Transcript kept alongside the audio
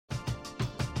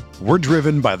We're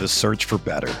driven by the search for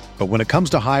better. But when it comes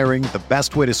to hiring, the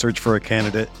best way to search for a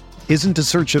candidate isn't to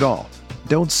search at all.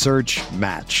 Don't search,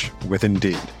 match with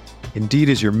Indeed. Indeed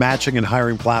is your matching and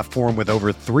hiring platform with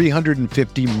over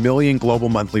 350 million global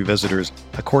monthly visitors,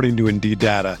 according to Indeed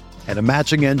data, and a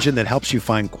matching engine that helps you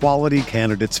find quality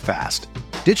candidates fast.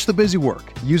 Ditch the busy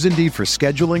work. Use Indeed for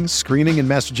scheduling, screening, and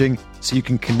messaging so you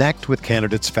can connect with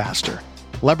candidates faster.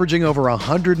 Leveraging over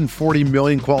 140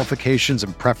 million qualifications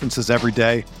and preferences every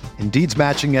day, Indeed's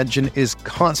matching engine is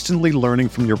constantly learning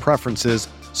from your preferences,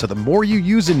 so the more you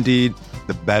use Indeed,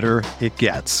 the better it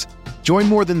gets. Join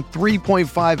more than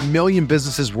 3.5 million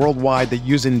businesses worldwide that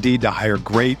use Indeed to hire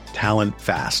great talent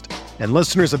fast. And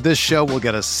listeners of this show will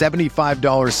get a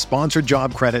 $75 sponsored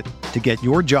job credit to get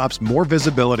your jobs more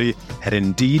visibility at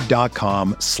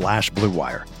Indeed.com/Blue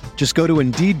Wire. Just go to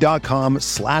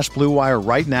Indeed.com/Blue Wire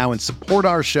right now and support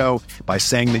our show by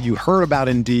saying that you heard about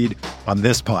Indeed on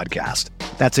this podcast.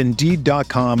 That's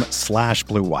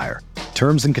Indeed.com/Blue Wire.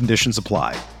 Terms and conditions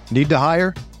apply. Need to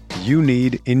hire? You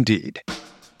need Indeed.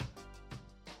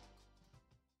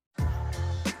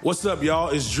 What's up, y'all?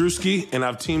 It's Drewski, and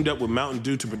I've teamed up with Mountain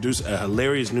Dew to produce a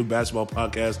hilarious new basketball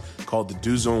podcast called The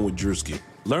Dew Zone with Drewski.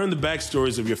 Learn the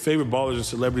backstories of your favorite ballers and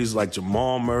celebrities like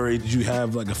Jamal Murray. Did you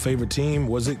have like a favorite team?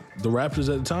 Was it the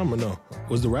Raptors at the time or no?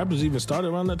 Was the Raptors even started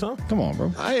around that time? Come on,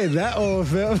 bro. I ain't that old,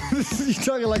 fam. You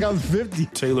talking like I'm 50.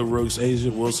 Taylor Rooks, Asia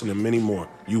Wilson, and many more.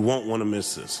 You won't want to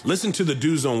miss this. Listen to The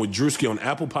Dew Zone with Drewski on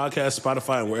Apple Podcasts,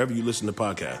 Spotify, and wherever you listen to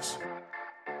podcasts.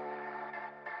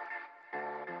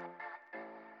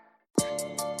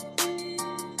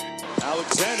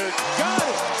 Alexander got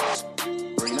it.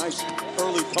 Very nice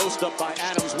early post up by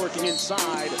Adams working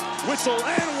inside. Whistle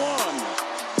and one.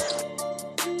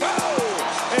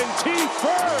 Oh! And T.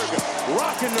 Ferg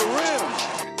rocking the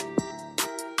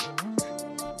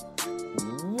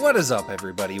rim. What is up,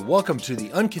 everybody? Welcome to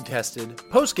the Uncontested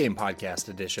Postgame Podcast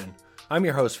Edition. I'm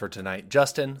your host for tonight,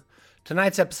 Justin.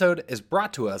 Tonight's episode is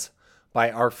brought to us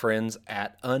by our friends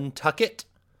at Untuckit.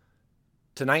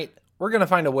 Tonight, we're going to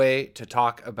find a way to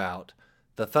talk about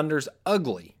the Thunder's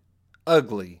ugly,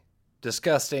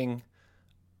 disgusting,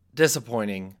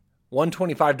 disappointing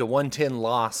 125-110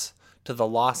 loss to the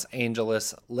Los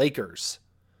Angeles Lakers.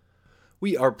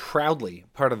 We are proudly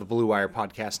part of the Blue Wire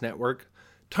Podcast Network.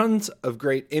 Tons of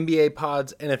great NBA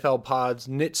pods, NFL pods,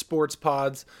 niche sports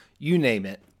pods, you name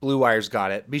it. Blue Wire's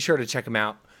got it. Be sure to check them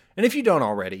out. And if you don't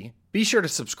already, be sure to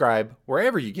subscribe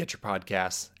wherever you get your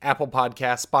podcasts. Apple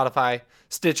Podcasts, Spotify,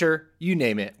 Stitcher, you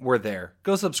name it, we're there.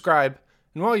 Go subscribe,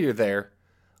 and while you're there,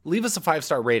 leave us a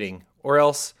 5-star rating, or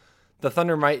else the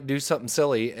Thunder might do something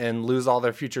silly and lose all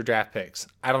their future draft picks.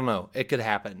 I don't know. It could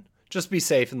happen. Just be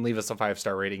safe and leave us a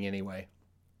 5-star rating anyway.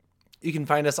 You can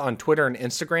find us on Twitter and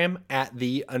Instagram at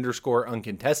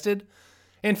 @_uncontested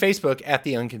and Facebook at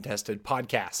the Uncontested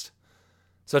Podcast.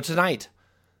 So tonight,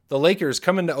 the Lakers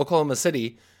come into Oklahoma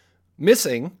City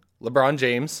missing LeBron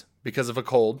James because of a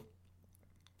cold,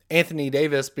 Anthony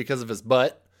Davis because of his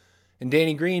butt, and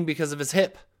Danny Green because of his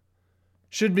hip.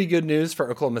 Should be good news for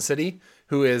Oklahoma City,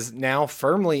 who is now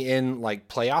firmly in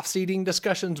playoff seeding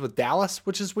discussions with Dallas,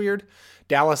 which is weird.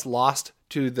 Dallas lost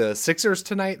to the Sixers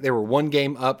tonight. They were one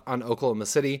game up on Oklahoma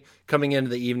City coming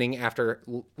into the evening after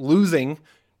losing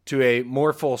to a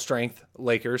more full strength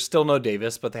Lakers. Still no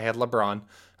Davis, but they had LeBron.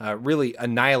 Really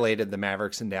annihilated the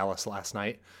Mavericks in Dallas last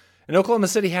night. And Oklahoma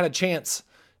City had a chance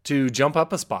to jump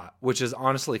up a spot, which is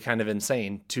honestly kind of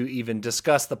insane to even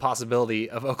discuss the possibility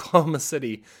of Oklahoma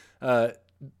City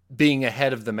being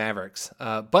ahead of the Mavericks.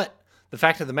 But the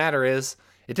fact of the matter is,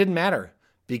 it didn't matter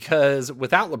because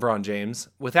without LeBron James,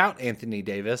 without Anthony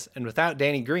Davis, and without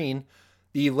Danny Green,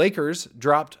 the Lakers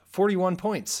dropped 41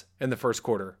 points in the first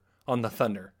quarter on the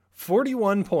Thunder.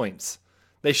 41 points.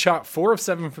 They shot 4 of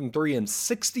 7 from 3 and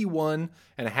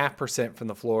 61.5% from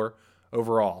the floor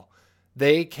overall.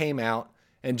 They came out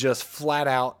and just flat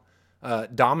out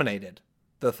dominated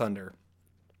the Thunder.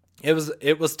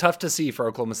 It was tough to see for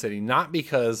Oklahoma City, not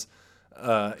because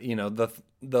the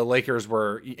Lakers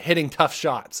were hitting tough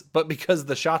shots, but because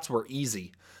the shots were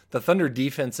easy. The Thunder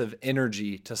defensive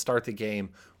energy to start the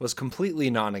game was completely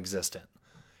non-existent.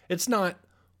 It's not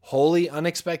wholly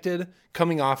unexpected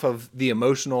coming off of the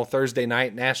emotional Thursday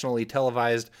night nationally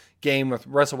televised game with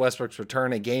Russell Westbrook's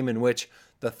return, a game in which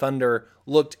the Thunder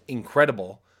looked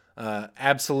incredible,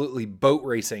 absolutely boat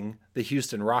racing the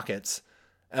Houston Rockets.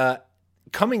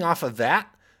 Coming off of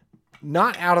that,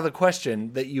 not out of the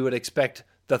question that you would expect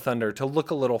the Thunder to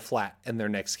look a little flat in their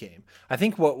next game. I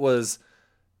think what was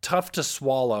tough to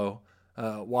swallow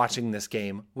watching this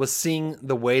game was seeing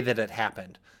the way that it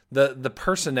happened. The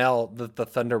personnel that the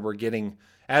Thunder were getting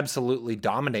absolutely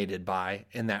dominated by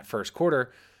in that first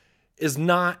quarter. is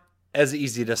not as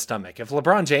easy to stomach. If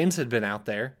LeBron James had been out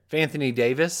there, if Anthony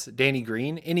Davis, Danny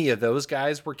Green, any of those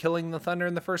guys were killing the Thunder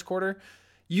in the first quarter,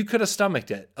 you could have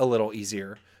stomached it a little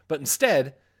easier. But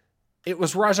instead, it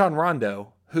was Rajon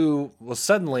Rondo, who was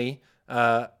suddenly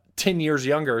 10 years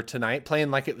younger tonight,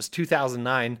 playing like it was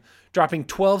 2009, dropping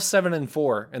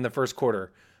 12-7-4 in the first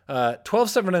quarter.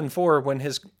 12-7-4 when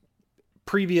his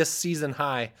previous season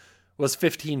high was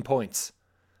 15 points.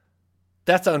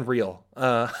 That's unreal.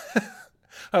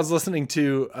 I was listening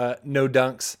to No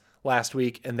Dunks last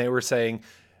week, and they were saying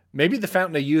maybe the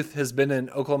fountain of youth has been in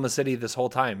Oklahoma City this whole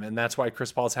time, and that's why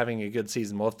Chris Paul's having a good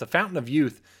season. Well, if the fountain of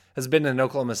youth has been in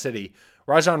Oklahoma City,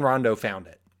 Rajon Rondo found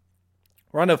it.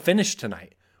 Rondo finished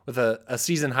tonight with a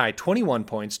season high 21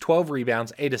 points, 12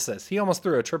 rebounds, 8 assists. He almost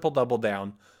threw a triple-double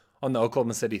down on the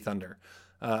Oklahoma City Thunder.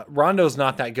 Rondo's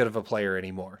not that good of a player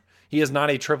anymore. He is not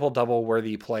a triple-double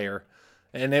worthy player,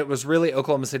 and it was really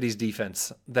Oklahoma City's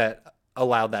defense that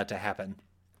allowed that to happen.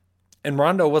 And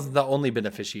Rondo wasn't the only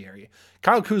beneficiary.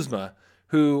 Kyle Kuzma,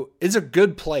 who is a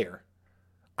good player,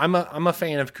 I'm a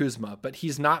fan of Kuzma, but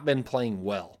he's not been playing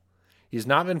well. He's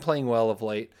not been playing well of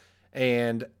late,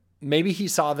 and maybe he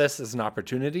saw this as an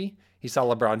opportunity. He saw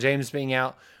LeBron James being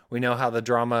out. We know how the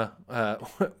drama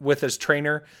with his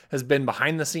trainer has been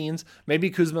behind the scenes. Maybe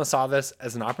Kuzma saw this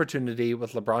as an opportunity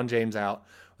with LeBron James out,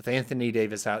 with Anthony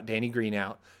Davis out, Danny Green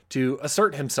out, to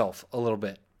assert himself a little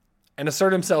bit. And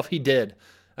assert himself he did.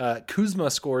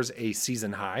 Kuzma scores a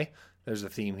season high. There's a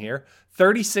theme here.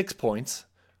 36 points,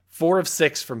 4 of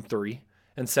 6 from 3,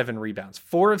 and 7 rebounds.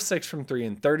 4 of 6 from 3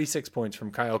 and 36 points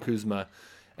from Kyle Kuzma.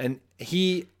 And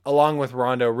he, along with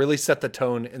Rondo, really set the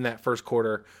tone in that first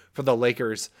quarter for the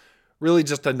Lakers, really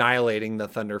just annihilating the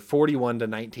Thunder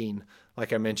 41-19.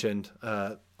 Like I mentioned,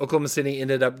 Oklahoma City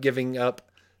ended up giving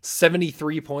up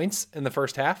 73 points in the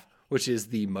first half, which is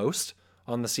the most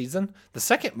on the season. The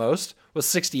second most was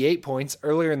 68 points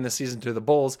earlier in the season to the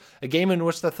Bulls, a game in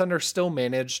which the Thunder still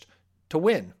managed to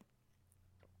win.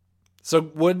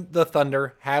 So would the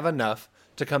Thunder have enough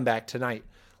to come back tonight?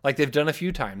 Like they've done a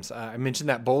few times. I mentioned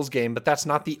that Bulls game, but that's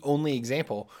not the only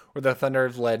example where the Thunder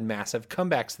have led massive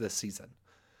comebacks this season.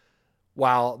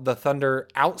 While the Thunder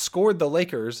outscored the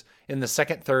Lakers in the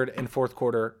second, third, and fourth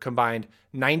quarter combined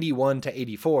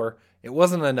 91-84, it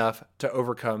wasn't enough to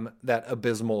overcome that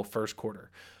abysmal first quarter.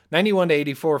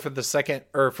 91-84 for the second,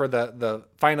 or for the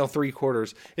final 3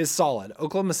 quarters is solid.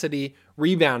 Oklahoma City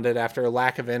rebounded after a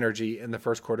lack of energy in the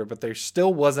first quarter, but there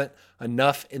still wasn't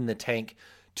enough in the tank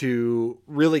to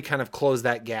really kind of close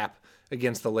that gap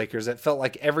against the Lakers. It felt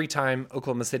like every time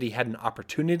Oklahoma City had an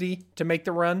opportunity to make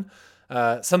the run,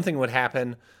 something would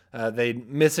happen. They'd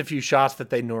miss a few shots that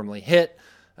they normally hit.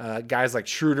 Guys like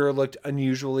Schroeder looked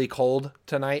unusually cold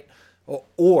tonight.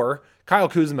 Or Kyle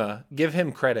Kuzma, give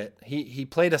him credit. He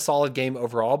played a solid game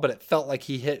overall, but it felt like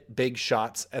he hit big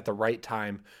shots at the right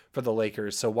time for the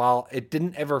Lakers. So while it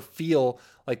didn't ever feel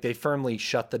like they firmly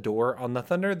shut the door on the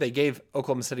Thunder, they gave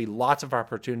Oklahoma City lots of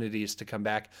opportunities to come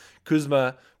back.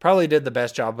 Kuzma probably did the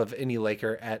best job of any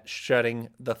Laker at shutting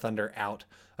the Thunder out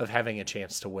of having a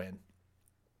chance to win.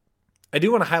 I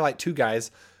do want to highlight 2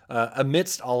 guys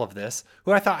amidst all of this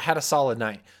who I thought had a solid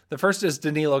night. The first is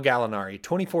Danilo Gallinari,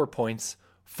 24 points,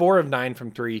 4 of 9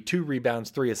 from 3, 2 rebounds,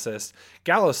 3 assists.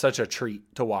 Gallo's such a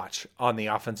treat to watch on the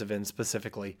offensive end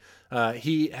specifically.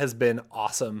 He has been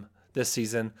awesome this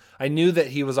season. I knew that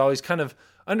he was always kind of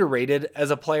underrated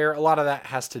as a player. A lot of that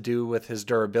has to do with his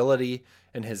durability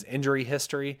and his injury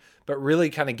history, but really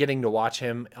kind of getting to watch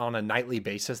him on a nightly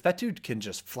basis. That dude can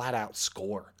just flat out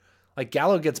score. Like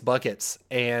Gallo gets buckets,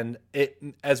 and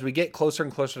as we get closer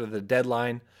and closer to the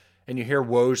deadline, and you hear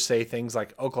Woj say things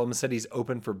like Oklahoma City's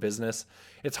open for business,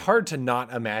 it's hard to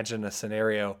not imagine a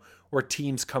scenario where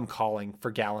teams come calling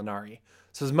for Gallinari.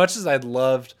 So as much as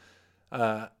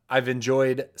I've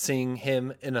enjoyed seeing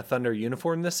him in a Thunder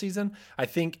uniform this season, I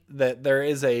think that there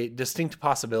is a distinct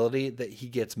possibility that he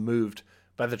gets moved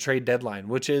by the trade deadline,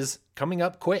 which is coming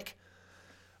up quick.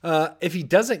 If he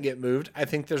doesn't get moved, I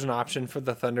think there's an option for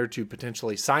the Thunder to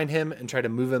potentially sign him and try to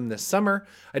move him this summer.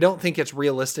 I don't think it's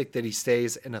realistic that he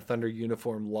stays in a Thunder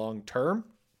uniform long term,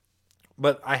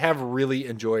 but I have really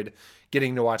enjoyed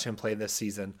getting to watch him play this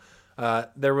season.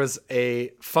 There was a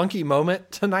funky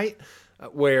moment tonight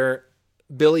where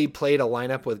Billy played a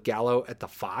lineup with Gallo at the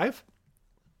 5.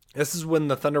 This is when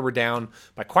the Thunder were down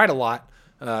by quite a lot.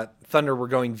 Thunder were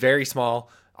going very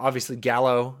small. Obviously,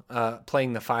 Gallo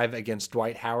playing the 5 against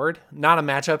Dwight Howard. Not a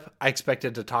matchup I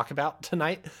expected to talk about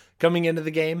tonight coming into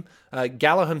the game.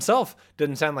 Gallo himself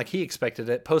didn't sound like he expected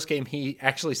it. Post-game, he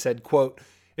actually said, quote,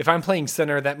 "If I'm playing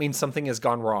center, that means something has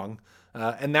gone wrong."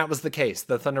 And that was the case.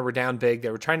 The Thunder were down big. They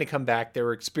were trying to come back. They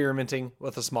were experimenting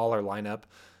with a smaller lineup.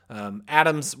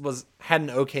 Adams had an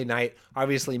okay night.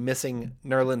 Obviously, missing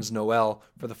Nerlens Noel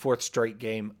for the 4th straight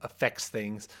game affects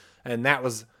things. And that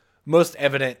was most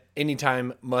evident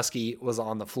anytime Muskie was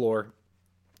on the floor.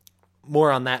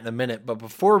 More on that in a minute. But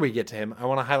before we get to him, I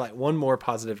want to highlight one more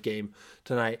positive game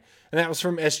tonight. And that was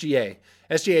from SGA.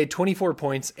 SGA, 24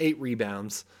 points, 8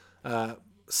 rebounds.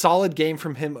 Solid game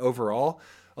from him overall.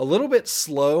 A little bit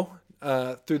slow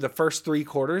through the first 3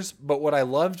 quarters, but what I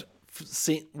loved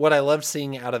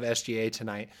seeing out of SGA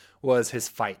tonight was his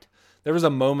fight. There was a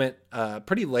moment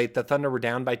pretty late. The Thunder were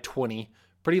down by 20.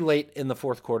 Pretty late in the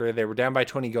 4th quarter. They were down by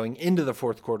 20 going into the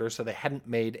 4th quarter, so they hadn't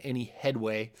made any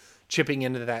headway chipping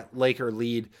into that Laker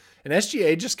lead. And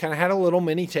SGA just kind of had a little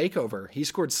mini takeover. He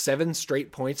scored 7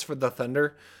 straight points for the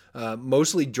Thunder,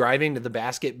 mostly driving to the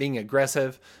basket, being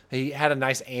aggressive. He had a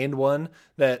nice and one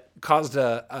that caused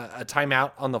a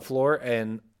timeout on the floor,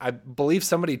 and I believe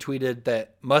somebody tweeted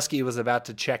that Muskie was about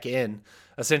to check in,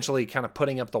 essentially kind of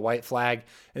putting up the white flag,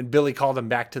 and Billy called him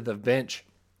back to the bench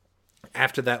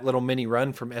after that little mini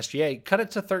run from SGA, cut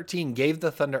it to 13, gave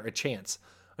the Thunder a chance.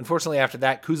 Unfortunately, after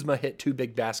that, Kuzma hit 2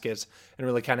 big baskets and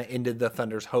really kind of ended the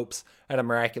Thunder's hopes at a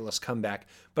miraculous comeback.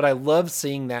 But I love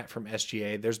seeing that from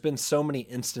SGA. There's been so many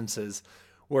instances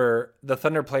where the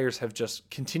Thunder players have just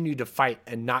continued to fight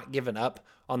and not given up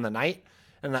on the night.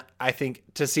 And I think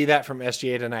to see that from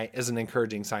SGA tonight is an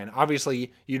encouraging sign.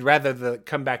 Obviously, you'd rather the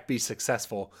comeback be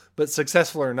successful, but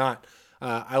successful or not,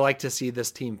 I like to see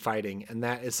this team fighting, and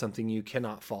that is something you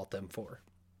cannot fault them for.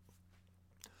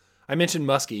 I mentioned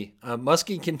Muskie.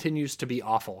 Muskie continues to be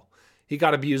awful. He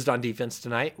got abused on defense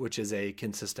tonight, which is a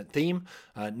consistent theme.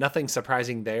 Nothing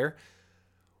surprising there.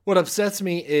 What upsets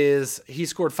me is he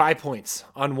scored 5 points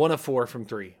on 1 of 4 from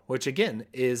 3, which again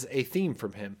is a theme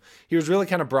from him. He was really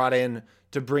kind of brought in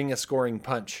to bring a scoring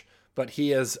punch, but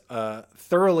he is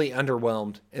thoroughly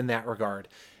underwhelmed in that regard.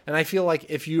 And I feel like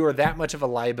if you are that much of a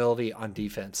liability on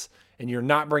defense and you're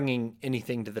not bringing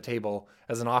anything to the table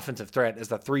as an offensive threat,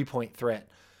 as a 3-point threat,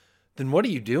 then what are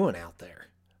you doing out there?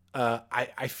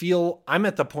 I feel I'm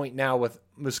at the point now with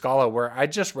Muscala where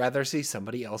I'd just rather see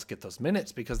somebody else get those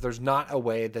minutes because there's not a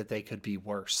way that they could be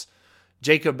worse.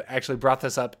 Jacob actually brought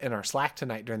this up in our Slack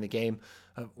tonight during the game.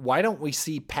 Why don't we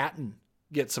see Patton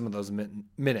get some of those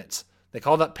minutes? They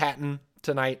called up Patton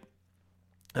tonight.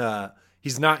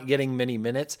 He's not getting many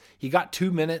minutes. He got 2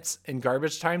 minutes in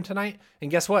garbage time tonight. And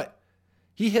guess what?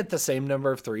 He hit the same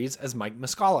number of threes as Mike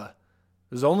Muscala.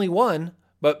 There's only 1,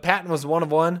 but Patton was 1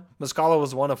 of 1. Muscala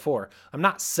was 1 of 4. I'm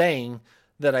not saying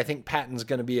that I think Patton's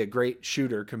going to be a great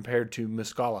shooter compared to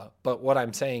Muscala. But what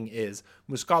I'm saying is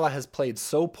Muscala has played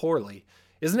so poorly.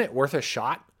 Isn't it worth a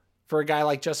shot for a guy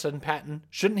like Justin Patton?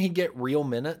 Shouldn't he get real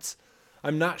minutes?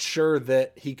 I'm not sure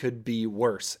that he could be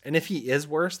worse. And if he is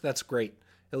worse, that's great.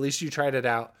 At least you tried it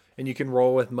out, and you can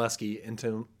roll with Muskie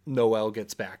until Noel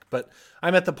gets back. But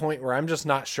I'm at the point where I'm just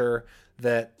not sure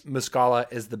that Muscala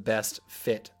is the best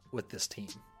fit with this team.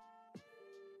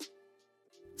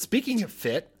 Speaking of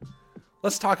fit,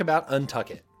 let's talk about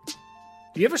Untuck It.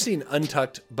 Do you ever see an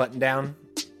untucked button down?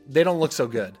 They don't look so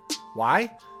good.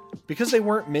 Why? Because they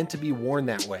weren't meant to be worn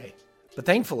that way. But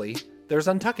thankfully, there's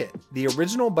Untuck It, the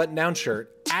original button-down shirt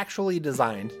actually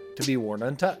designed to be worn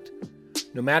untucked.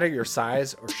 No matter your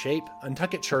size or shape,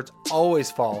 Untuck It shirts always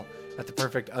fall at the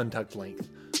perfect untucked length.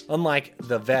 Unlike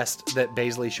the vest that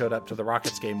Baisley showed up to the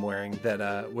Rockets game wearing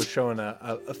that was showing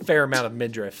a fair amount of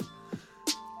midriff.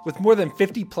 With more than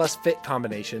 50 plus fit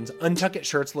combinations, Untuck It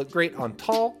shirts look great on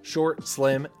tall, short,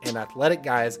 slim, and athletic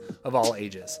guys of all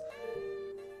ages.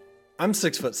 I'm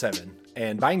 6'7",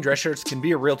 and buying dress shirts can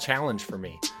be a real challenge for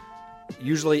me.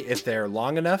 Usually if they're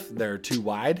long enough, they're too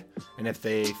wide, and if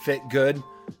they fit good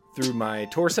through my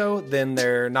torso, then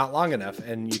they're not long enough,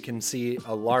 and you can see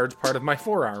a large part of my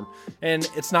forearm, and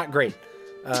it's not great.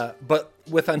 But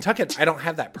with Untuck It, I don't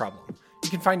have that problem. You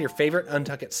can find your favorite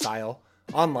Untuck It style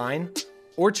online,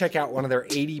 or check out one of their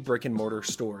 80 brick and mortar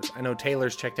stores. I know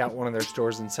Taylor's checked out one of their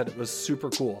stores and said it was super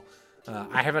cool.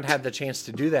 I haven't had the chance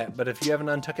to do that, but if you have an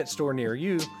Untuck It store near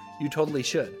you, you totally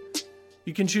should.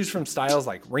 You can choose from styles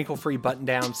like wrinkle-free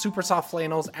button-down, super soft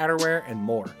flannels, outerwear, and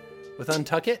more. With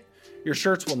Untuck It, your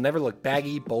shirts will never look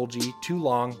baggy, bulgy, too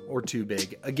long, or too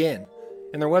big again.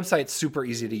 And their website's super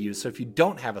easy to use, so if you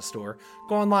don't have a store,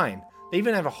 go online. They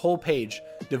even have a whole page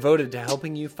devoted to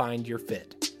helping you find your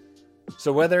fit.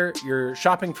 So whether you're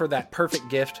shopping for that perfect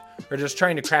gift or just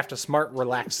trying to craft a smart,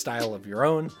 relaxed style of your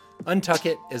own, Untuck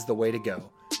It is the way to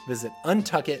go. Visit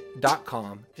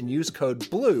untuckit.com and use code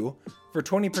BLUE for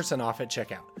 20% off at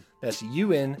checkout. That's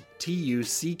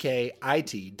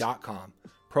untuckit.com.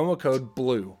 Promo code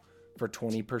BLUE for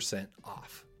 20%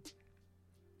 off.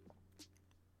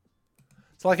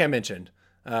 So like I mentioned,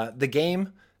 the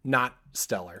game, not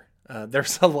stellar.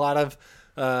 There's a lot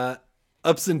of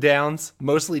ups and downs,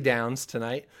 mostly downs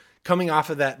tonight. Coming off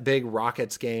of that big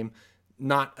Rockets game,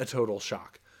 not a total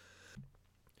shock.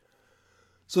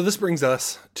 So this brings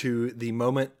us to the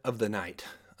moment of the night.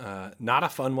 Not a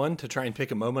fun one to try and pick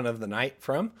a moment of the night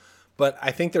from, but I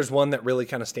think there's one that really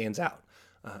kind of stands out.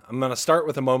 I'm going to start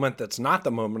with a moment that's not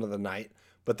the moment of the night,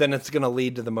 but then it's going to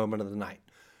lead to the moment of the night.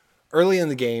 Early in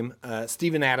the game,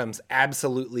 Steven Adams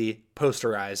absolutely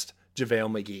posterized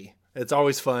JaVale McGee. It's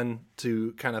always fun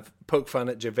to kind of poke fun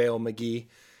at JaVale McGee.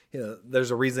 There's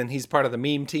a reason he's part of the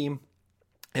meme team.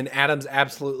 And Adams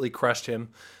absolutely crushed him.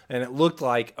 And it looked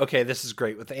like, okay, this is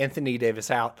great. With Anthony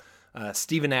Davis out,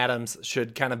 Steven Adams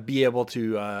should kind of be able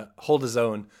to hold his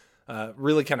own,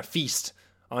 really kind of feast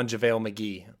on JaVale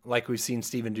McGee, like we've seen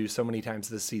Steven do so many times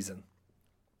this season.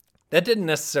 That didn't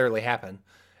necessarily happen.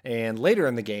 And later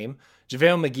in the game,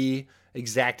 JaVale McGee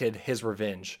exacted his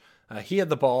revenge. He had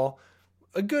the ball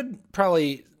a good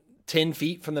probably 10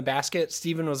 feet from the basket.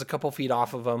 Steven was a couple feet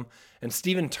off of him. And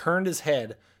Steven turned his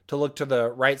head to look to the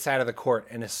right side of the court.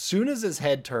 And as soon as his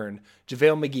head turned,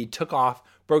 JaVale McGee took off,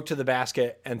 broke to the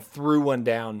basket, and threw one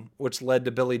down, which led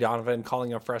to Billy Donovan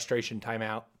calling a frustration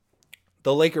timeout.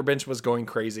 The Laker bench was going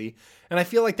crazy. And I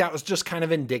feel like that was just kind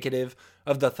of indicative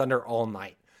of the Thunder all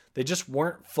night. They just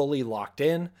weren't fully locked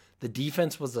in. The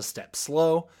defense was a step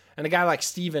slow. And a guy like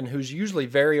Steven, who's usually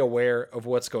very aware of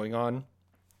what's going on,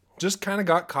 just kind of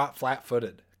got caught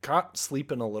flat-footed, caught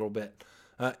sleeping a little bit.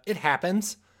 It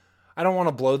happens. I don't want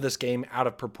to blow this game out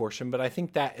of proportion, but I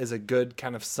think that is a good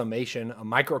kind of summation, a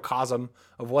microcosm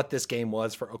of what this game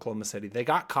was for Oklahoma City. They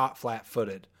got caught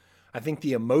flat-footed. I think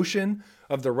the emotion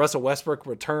of the Russell Westbrook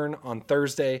return on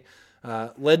Thursday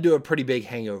led to a pretty big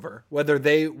hangover. Whether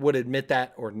they would admit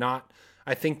that or not,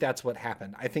 I think that's what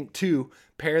happened. I think, too,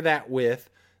 pair that with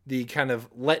the kind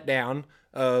of letdown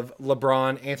of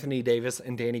LeBron, Anthony Davis,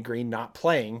 and Danny Green not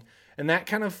playing, and that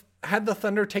kind of had the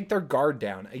Thunder take their guard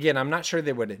down. Again, I'm not sure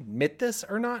they would admit this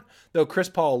or not, though Chris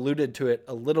Paul alluded to it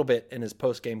a little bit in his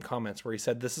post-game comments where he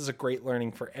said this is a great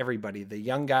learning for everybody, the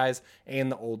young guys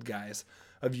and the old guys,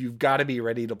 of you've got to be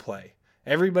ready to play.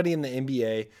 Everybody in the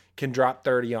NBA can drop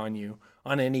 30 on you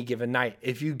on any given night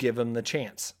if you give them the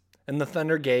chance. And the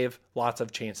Thunder gave lots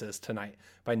of chances tonight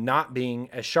by not being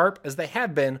as sharp as they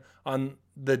have been on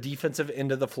the defensive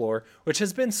end of the floor, which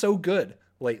has been so good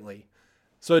lately.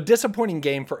 So a disappointing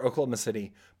game for Oklahoma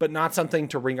City, but not something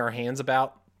to wring our hands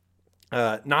about.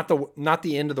 Not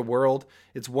the end of the world.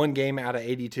 It's one game out of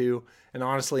 82. And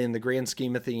honestly, in the grand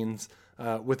scheme of things,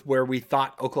 with where we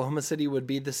thought Oklahoma City would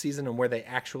be this season and where they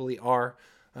actually are,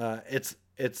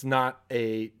 it's not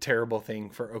a terrible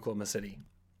thing for Oklahoma City.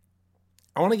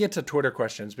 I want to get to Twitter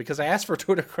questions because I asked for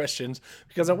Twitter questions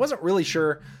because I wasn't really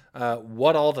sure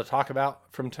what all to talk about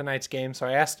from tonight's game. So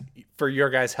I asked for your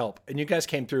guys' help, and you guys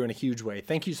came through in a huge way.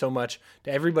 Thank you so much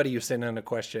to everybody who sent in a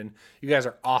question. You guys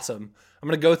are awesome. I'm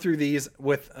going to go through these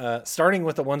with starting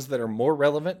with the ones that are more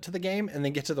relevant to the game and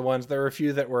then get to the ones. There were a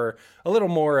few that were a little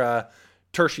more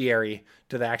tertiary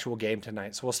to the actual game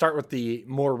tonight. So we'll start with the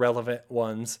more relevant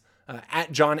ones.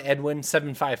 At John Edwin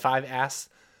 755 asks,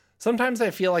 sometimes I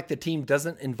feel like the team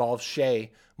doesn't involve Shai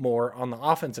more on the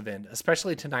offensive end,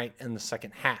 especially tonight in the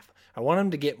second half. I want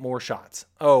him to get more shots.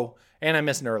 Oh, and I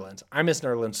miss Nerlens. I miss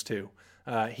Nerlens too.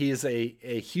 He is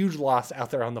a huge loss out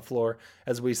there on the floor,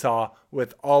 as we saw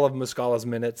with all of Muscala's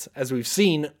minutes. As we've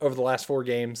seen over the last 4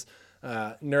 games,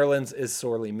 Nerlens is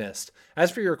sorely missed.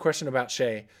 As for your question about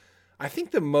Shai, I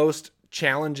think the most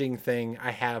challenging thing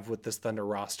I have with this Thunder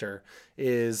roster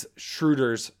is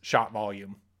Schroeder's shot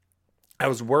volume. I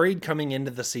was worried coming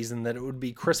into the season that it would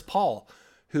be Chris Paul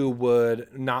who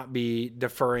would not be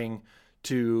deferring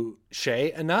to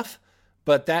Shai enough,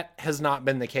 but that has not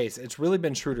been the case. It's really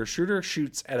been Schroeder. Schroeder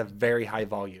shoots at a very high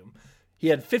volume. He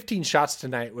had 15 shots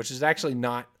tonight, which is actually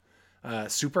not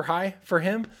super high for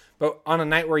him, but on a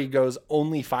night where he goes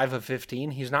only 5 of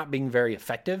 15, he's not being very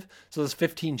effective. So those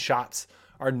 15 shots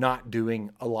are not doing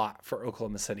a lot for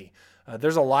Oklahoma City.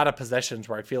 There's a lot of possessions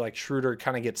where I feel like Schroeder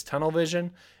kind of gets tunnel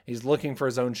vision. He's looking for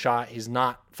his own shot. He's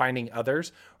not finding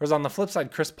others. Whereas on the flip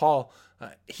side, Chris Paul,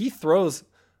 he throws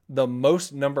the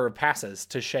most number of passes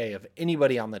to Shai of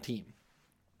anybody on the team.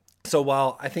 So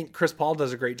while I think Chris Paul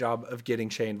does a great job of getting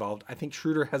Shai involved, I think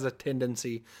Schroeder has a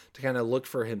tendency to kind of look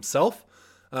for himself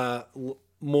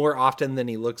more often than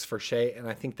he looks for Shai, and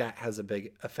I think that has a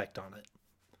big effect on it.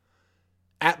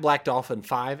 At Black Dolphin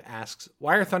 5 asks,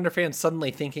 why are Thunder fans suddenly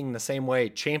thinking the same way,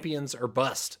 champions or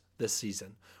bust this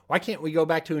season? Why can't we go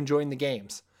back to enjoying the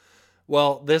games?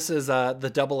 Well, this is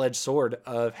the double-edged sword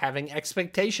of having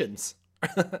expectations.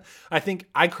 I think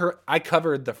I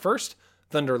covered the first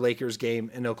Thunder Lakers game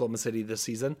in Oklahoma City this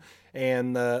season,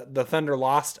 and the Thunder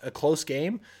lost a close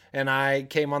game, and I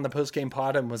came on the post-game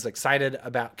pod and was excited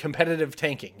about competitive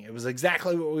tanking. It was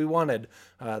exactly what we wanted.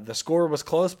 The score was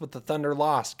close, but the Thunder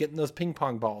lost, getting those ping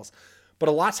pong balls. But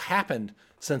a lot's happened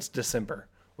since December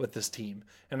with this team,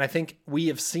 and I think we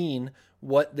have seen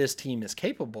what this team is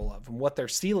capable of and what their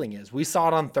ceiling is. We saw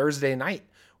it on Thursday night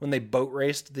when they boat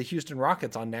raced the Houston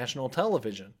Rockets on national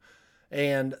television.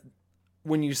 And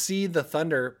when you see the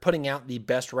Thunder putting out the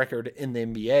best record in the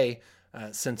NBA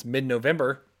since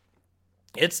mid-November,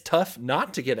 it's tough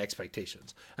not to get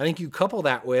expectations. I think you couple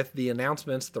that with the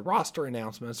announcements, the roster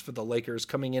announcements for the Lakers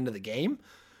coming into the game,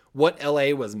 what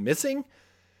LA was missing,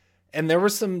 and there were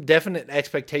some definite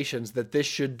expectations that this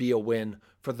should be a win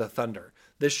for the Thunder.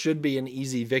 This should be an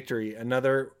easy victory,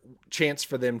 another chance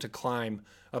for them to climb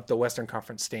up the Western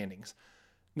Conference standings.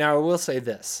 Now, I will say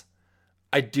this.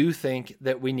 I do think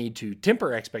that we need to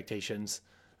temper expectations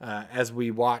as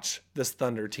we watch this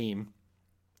Thunder team,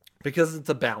 because it's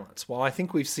a balance. While I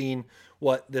think we've seen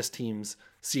what this team's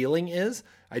ceiling is,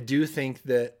 I do think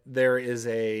that there is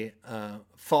a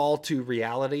fall to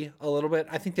reality a little bit.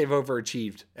 I think they've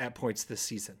overachieved at points this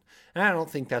season, and I don't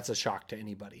think that's a shock to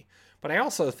anybody. But I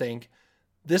also think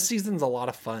this season's a lot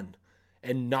of fun,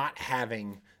 and not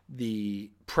having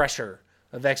the pressure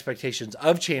of expectations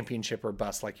of championship or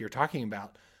bust like you're talking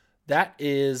about,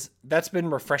 that's been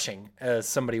refreshing as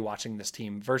somebody watching this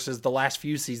team versus the last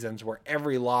few seasons where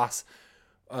every loss,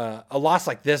 a loss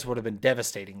like this would have been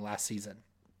devastating last season.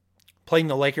 Playing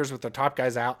the Lakers with their top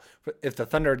guys out, if the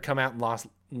Thunder had come out and lost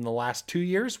in the last 2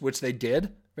 years, which they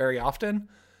did very often,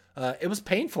 it was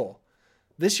painful.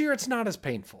 This year, it's not as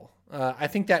painful. I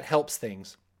think that helps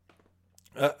things.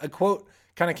 A quote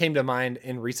kind of came to mind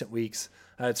in recent weeks.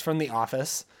 It's from The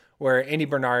Office, where Andy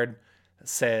Bernard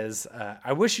says,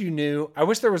 I wish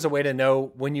there was a way to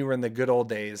know when you were in the good old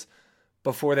days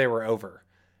before they were over.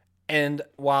 And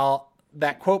while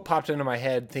that quote popped into my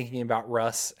head thinking about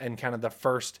Russ and kind of the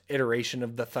first iteration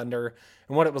of the Thunder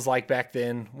and what it was like back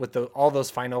then with all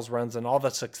those finals runs and all the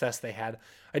success they had,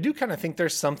 I do kind of think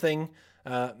there's something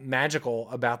magical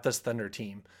about this Thunder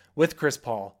team with Chris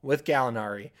Paul, with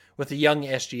Gallinari, with the young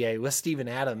SGA, with Steven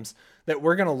Adams, that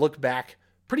we're going to look back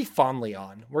pretty fondly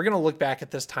on. We're going to look back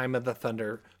at this time of the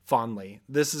Thunder fondly.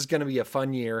 This is going to be a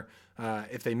fun year.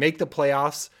 If they make the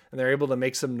playoffs and they're able to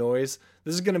make some noise,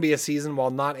 this is going to be a season,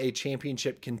 while not a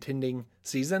championship contending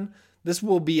season, this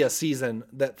will be a season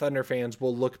that Thunder fans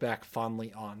will look back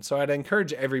fondly on. So I'd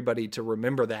encourage everybody to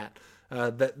remember that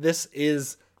this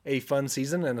is a fun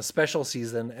season and a special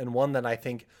season, and one that I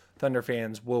think Thunder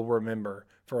fans will remember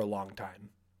for a long time.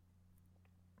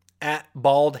 At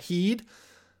Bald Heed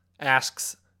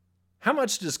asks, how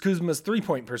much does Kuzma's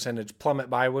three-point percentage plummet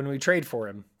by when we trade for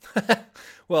him?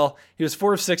 Well, he was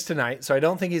 4 of 6 tonight, so I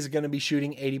don't think he's going to be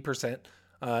shooting 80%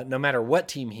 no matter what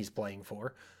team he's playing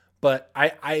for. But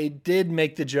I did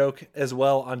make the joke as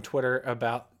well on Twitter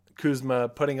about Kuzma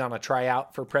putting on a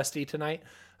tryout for Presti tonight.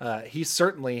 He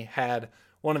certainly had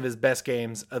one of his best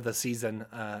games of the season.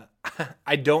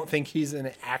 I don't think he's an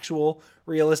actual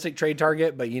realistic trade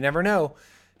target, but you never know.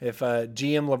 If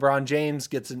GM LeBron James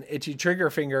gets an itchy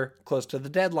trigger finger close to the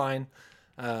deadline,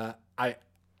 I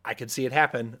could see it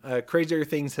happen. Crazier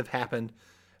things have happened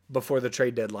before the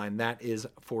trade deadline, that is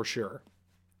for sure.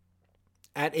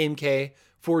 At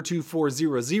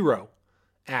MK42400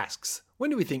 asks,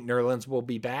 when do we think Nerlens will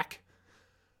be back?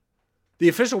 The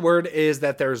official word is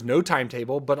that there's no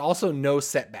timetable, but also no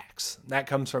setbacks. That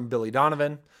comes from Billy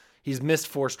Donovan. He's missed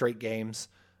 4 straight games.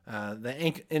 An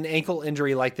ankle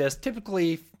injury like this,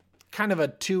 typically kind of a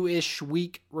 2-ish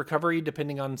week recovery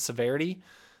depending on severity.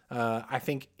 I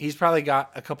think he's probably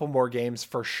got a couple more games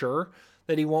for sure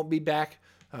that he won't be back.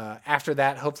 After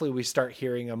that, hopefully we start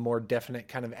hearing a more definite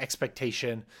kind of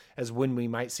expectation as when we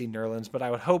might see Nerlens. But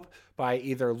I would hope by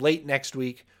either late next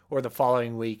week or the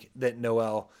following week that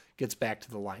Noel gets back to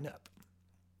the lineup.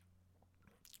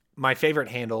 My favorite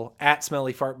handle, at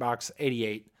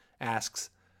SmellyFartbox88, asks,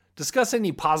 discuss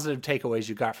any positive takeaways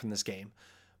you got from this game.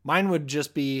 Mine would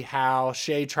just be how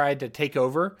Shai tried to take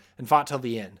over and fought till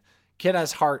the end. Kid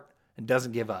has heart and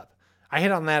doesn't give up. I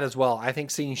hit on that as well. I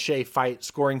think seeing Shai fight,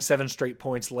 scoring 7 straight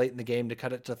points late in the game to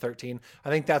cut it to 13, I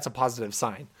think that's a positive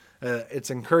sign.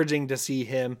 It's encouraging to see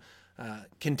him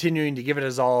continuing to give it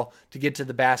his all to get to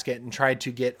the basket and try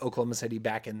to get Oklahoma City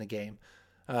back in the game.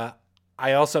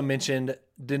 I also mentioned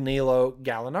Danilo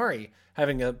Gallinari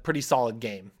having a pretty solid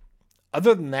game.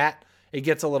 Other than that, it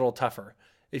gets a little tougher.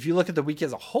 If you look at the week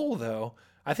as a whole, though,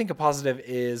 I think a positive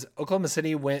is Oklahoma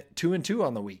City went 2-2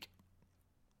 on the week.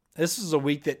 This is a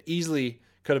week that easily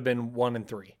could have been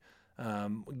 1-3.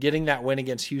 Getting that win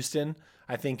against Houston,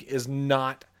 I think, is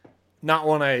not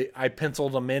one I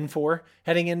penciled them in for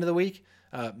heading into the week.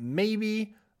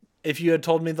 Maybe if you had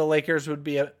told me the Lakers would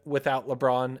be without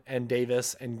LeBron and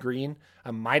Davis and Green, I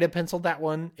might have penciled that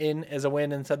one in as a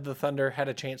win and said the Thunder had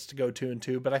a chance to go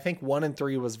 2-2. But I think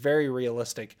 1-3 was very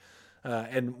realistic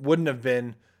and wouldn't have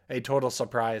been a total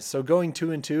surprise. So going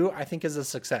 2-2, I think, is a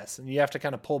success. And you have to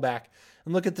kind of pull back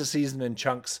and look at the season in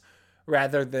chunks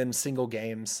rather than single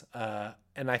games.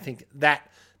 And I think that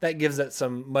gives it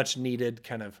some much needed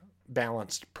kind of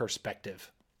balanced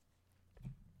perspective.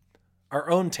 Our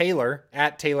own Taylor,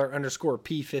 at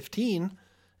Taylor_P15,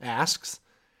 asks,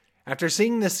 after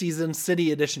seeing this season's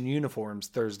City Edition uniforms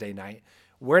Thursday night,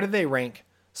 where do they rank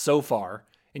so far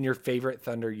in your favorite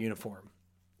Thunder uniform?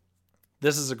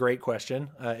 This is a great question.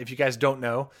 If you guys don't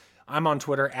know, I'm on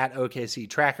Twitter at OKC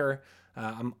Tracker.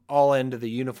 I'm all into the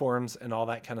uniforms and all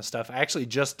that kind of stuff. I actually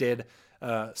just did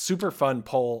a super fun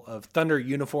poll of Thunder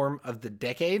uniform of the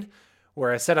decade,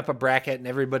 where I set up a bracket and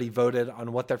everybody voted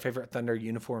on what their favorite Thunder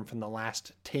uniform from the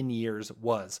last 10 years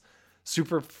was.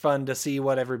 Super fun to see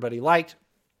what everybody liked.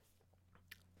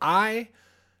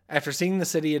 After seeing the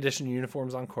City Edition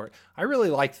uniforms on court, I really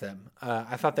liked them.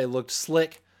 I thought they looked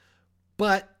slick,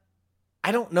 but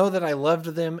I don't know that I loved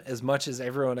them as much as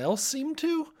everyone else seemed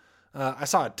to. I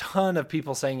saw a ton of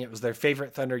people saying it was their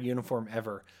favorite Thunder uniform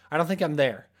ever. I don't think I'm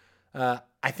there.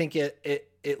 I think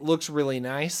it looks really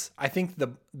nice. I think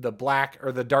the black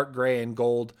or the dark gray and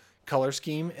gold color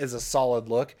scheme is a solid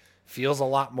look. Feels a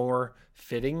lot more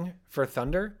fitting for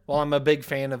Thunder. While I'm a big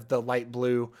fan of the light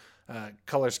blue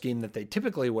color scheme that they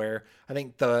typically wear, I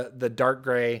think the dark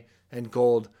gray and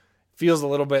gold feels a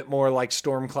little bit more like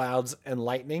storm clouds and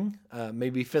lightning.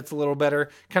 Maybe fits a little better.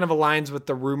 Kind of aligns with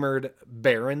the rumored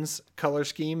Barons color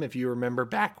scheme. If you remember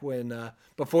back when,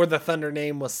 before the Thunder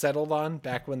name was settled on,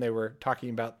 back when they were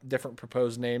talking about different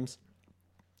proposed names,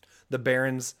 the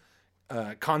Barons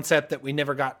concept that we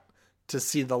never got to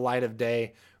see the light of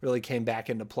day really came back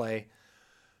into play.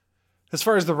 As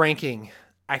far as the ranking,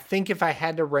 I think if I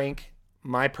had to rank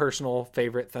my personal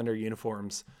favorite Thunder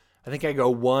uniforms, I think I go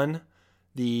 1,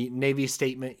 the Navy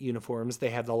Statement uniforms they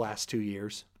had the last 2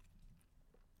 years.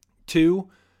 2,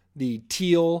 the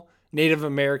teal Native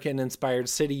American inspired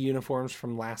City uniforms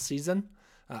from last season.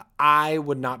 I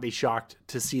would not be shocked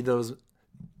to see those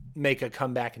make a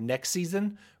comeback next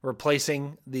season,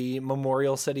 replacing the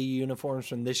Memorial City uniforms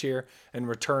from this year and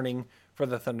returning for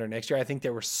the Thunder next year. I think they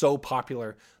were so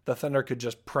popular, the Thunder could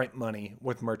just print money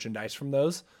with merchandise from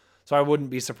those. So I wouldn't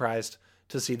be surprised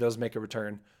to see those make a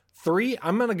return. 3,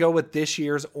 I'm going to go with this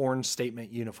year's orange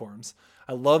statement uniforms.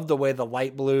 I love the way the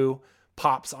light blue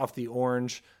pops off the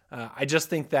orange. I just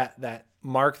think that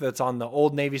mark that's on the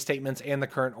old Navy statements and the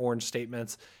current orange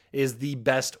statements is the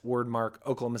best word mark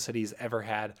Oklahoma City's ever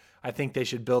had. I think they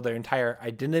should build their entire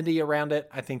identity around it.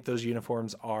 I think those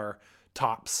uniforms are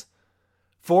tops.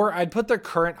 4, I'd put their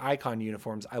current icon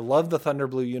uniforms. I love the Thunder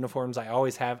Blue uniforms. I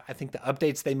always have. I think the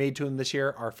updates they made to them this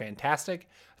year are fantastic.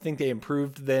 I think they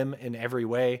improved them in every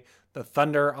way. The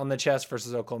Thunder on the chest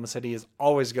versus Oklahoma City is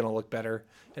always going to look better,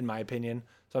 in my opinion.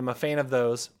 So I'm a fan of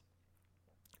those.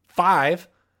 5,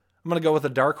 I'm going to go with a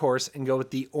dark horse and go with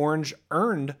the orange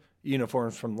earned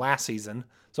uniforms from last season.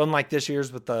 So unlike this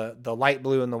year's with the light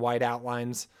blue and the white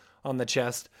outlines on the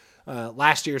chest,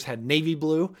 last year's had navy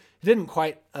blue. It didn't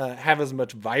quite have as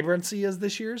much vibrancy as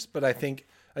this year's, but I think,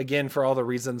 again, for all the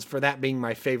reasons, for that being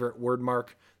my favorite word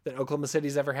mark that Oklahoma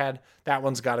City's ever had, that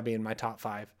one's got to be in my top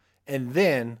 5. And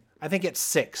then I think at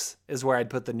 6 is where I'd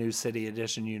put the new City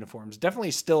Edition uniforms.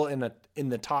 Definitely still in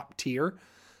the top tier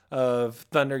of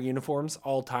Thunder uniforms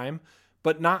all time,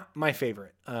 but not my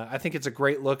favorite. I think it's a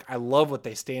great look. I love what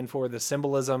they stand for, the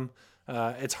symbolism.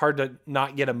 It's hard to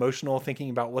not get emotional thinking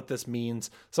about what this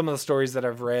means. Some of the stories that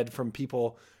I've read from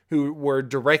people who were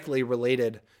directly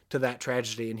related to that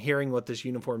tragedy and hearing what this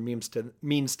uniform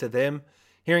means to them,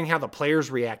 hearing how the players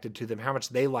reacted to them, how much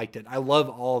they liked it. I love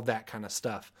all of that kind of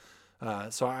stuff.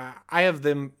 So I have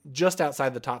them just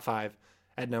outside the top 5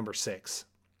 at number 6.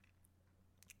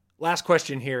 Last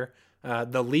question here,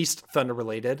 the least Thunder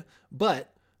related,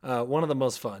 but one of the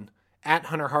most fun. At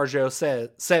Hunter Harjo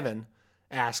 7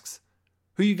 asks,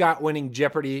 who you got winning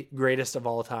Jeopardy Greatest of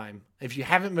All Time? If you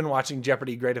haven't been watching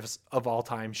Jeopardy Greatest of All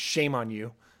Time, shame on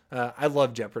you. I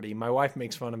love Jeopardy. My wife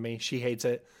makes fun of me. She hates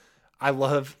it. I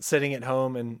love sitting at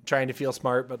home and trying to feel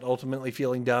smart, but ultimately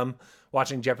feeling dumb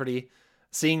watching Jeopardy.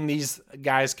 Seeing these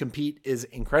guys compete is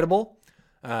incredible.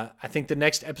 I think the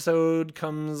next episode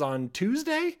comes on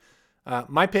Tuesday.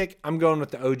 My pick, I'm going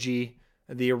with the OG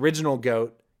the original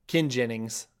GOAT, Ken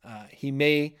Jennings.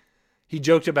 He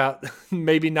joked about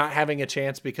maybe not having a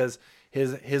chance because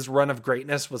his run of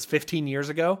greatness was 15 years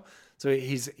ago. So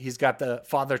he's got the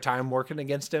father time working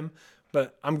against him,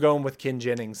 but I'm going with Ken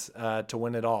Jennings to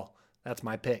win it all. That's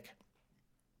my pick.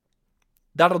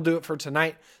 That'll do it for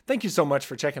tonight. Thank you so much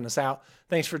for checking us out.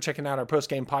 Thanks for checking out our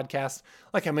post-game podcast.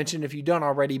 Like I mentioned, if you don't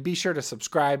already, be sure to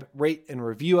subscribe, rate, and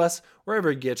review us wherever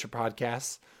you get your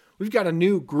podcasts. We've got a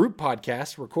new group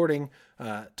podcast recording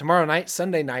tomorrow night,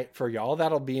 Sunday night for y'all.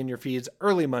 That'll be in your feeds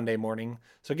early Monday morning,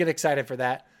 so get excited for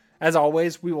that. As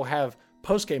always, we will have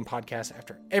post-game podcasts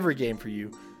after every game for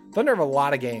you. Thunder have a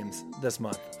lot of games this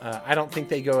month. I don't think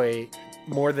they go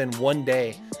more than 1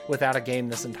 day without a game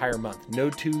this entire month. No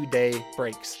 2-day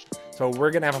breaks. So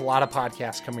we're going to have a lot of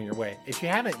podcasts coming your way. If you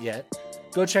haven't yet,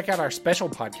 go check out our special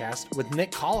podcast with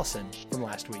Nick Collison from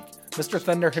last week. Mr.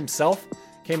 Thunder himself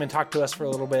came and talked to us for a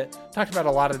little bit, talked about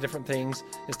a lot of different things,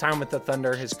 his time with the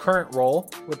Thunder, his current role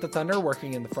with the Thunder,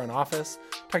 working in the front office,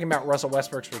 talking about Russell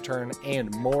Westbrook's return,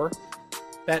 and more.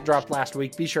 That dropped last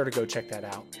week. Be sure to go check that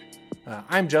out.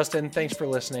 I'm Justin. Thanks for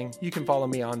listening. You can follow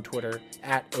me on Twitter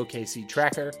at OKC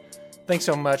Tracker. Thanks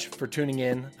so much for tuning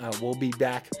in. We'll be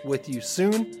back with you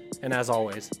soon. And as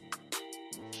always,